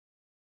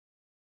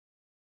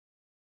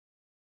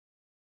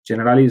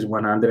Generali is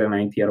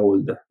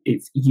 190-year-old.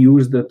 It's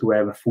used to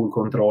have full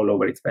control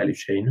over its value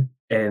chain,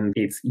 and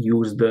it's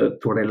used to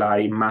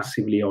rely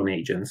massively on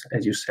agents.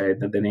 As you said,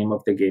 the name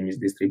of the game is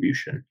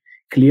distribution.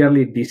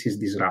 Clearly, this is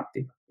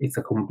disruptive. It's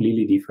a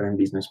completely different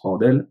business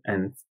model.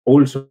 And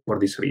also for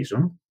this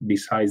reason,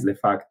 besides the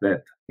fact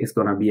that it's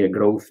going to be a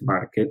growth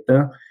market,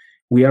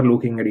 we are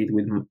looking at it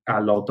with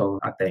a lot of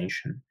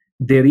attention.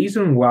 The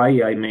reason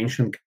why I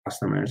mentioned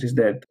customers is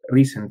that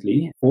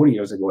recently, 4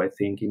 years ago, I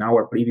think, in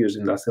our previous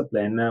industrial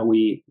plan,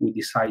 we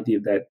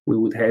decided that we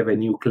would have a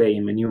new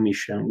claim, a new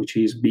mission, which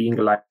is being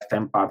a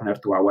lifetime partner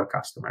to our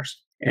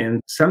customers.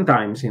 And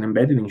sometimes in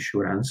embedded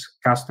insurance,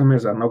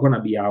 customers are not going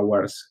to be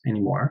ours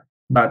anymore.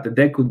 But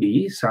there could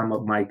be some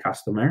of my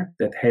customer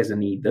that has a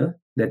need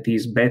that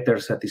is better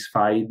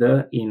satisfied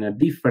in a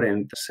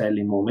different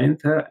selling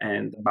moment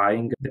and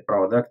buying the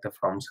product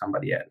from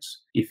somebody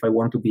else. If I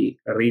want to be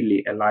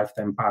really a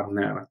lifetime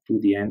partner to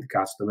the end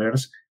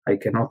customers, I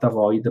cannot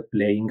avoid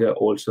playing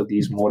also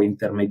this more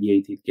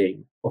intermediated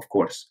game, of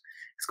course.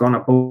 It's going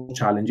to pose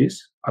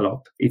challenges a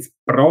lot. It's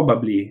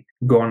probably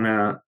going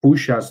to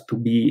push us to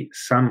be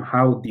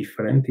somehow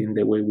different in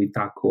the way we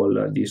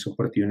tackle this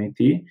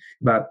opportunity.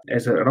 But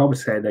as Rob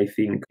said, I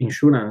think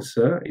insurance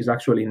is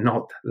actually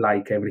not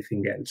like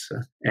everything else.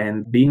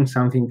 And being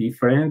something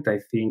different, I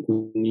think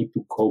we need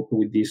to cope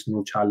with this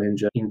new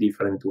challenge in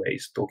different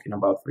ways. Talking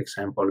about, for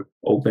example,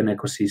 open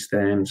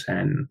ecosystems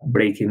and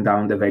breaking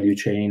down the value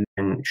chain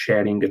and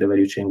sharing the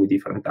value chain with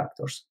different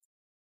actors.